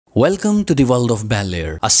Welcome to the world of Bel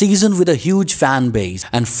Air, a season with a huge fan base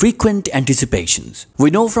and frequent anticipations.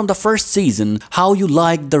 We know from the first season how you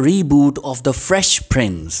liked the reboot of The Fresh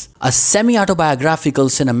Prince, a semi-autobiographical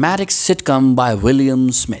cinematic sitcom by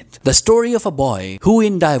William Smith. The story of a boy who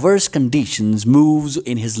in diverse conditions moves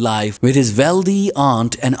in his life with his wealthy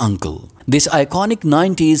aunt and uncle. This iconic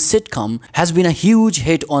 90s sitcom has been a huge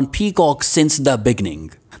hit on Peacock since the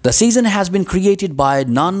beginning. The season has been created by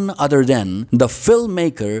none other than the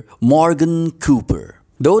filmmaker Morgan Cooper.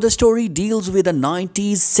 Though the story deals with a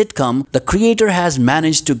 90s sitcom, the creator has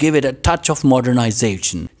managed to give it a touch of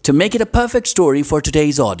modernization to make it a perfect story for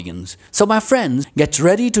today's audience. So my friends, get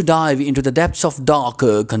ready to dive into the depths of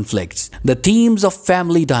darker conflicts, the themes of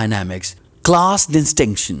family dynamics, class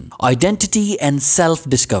distinction, identity and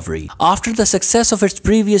self-discovery. After the success of its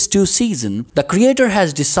previous two seasons, the creator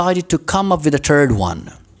has decided to come up with a third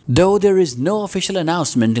one. Though there is no official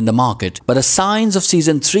announcement in the market, but the signs of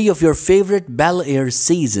season 3 of your favorite Bel Air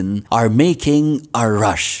season are making a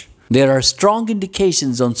rush. There are strong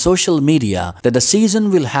indications on social media that the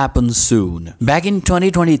season will happen soon. Back in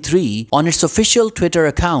 2023, on its official Twitter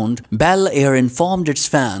account, Bel Air informed its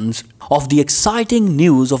fans of the exciting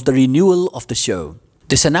news of the renewal of the show.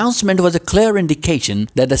 This announcement was a clear indication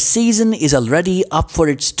that the season is already up for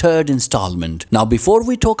its third installment. Now, before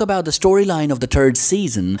we talk about the storyline of the third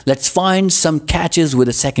season, let's find some catches with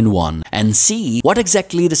the second one and see what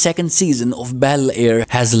exactly the second season of Bel Air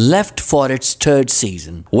has left for its third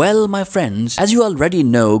season. Well, my friends, as you already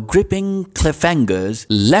know, gripping cliffhangers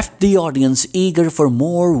left the audience eager for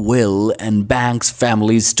more Will and Banks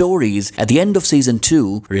family stories at the end of season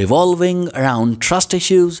 2, revolving around trust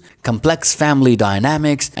issues, complex family dynamics,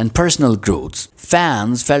 and personal growths.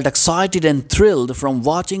 Fans felt excited and thrilled from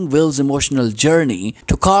watching Will's emotional journey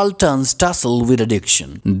to Carlton's tussle with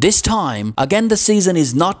addiction. This time, again the season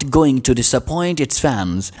is not going to disappoint its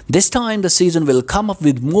fans. This time the season will come up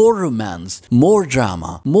with more romance, more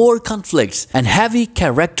drama, more conflicts, and heavy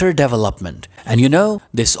character development. And you know,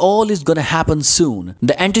 this all is gonna happen soon.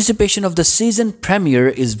 The anticipation of the season premiere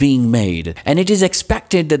is being made, and it is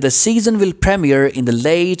expected that the season will premiere in the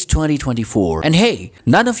late 2024. And hey,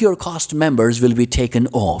 none of your cast members will be taken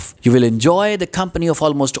off. You will enjoy the company of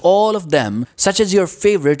almost all of them, such as your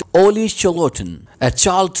favorite Oli Charlton as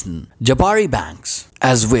Charlton, Jabari Banks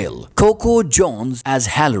as Will, Coco Jones as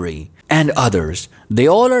Hallery, and others. They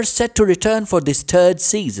all are set to return for this third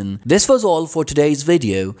season. This was all for today's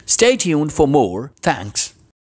video. Stay tuned for more. Thanks.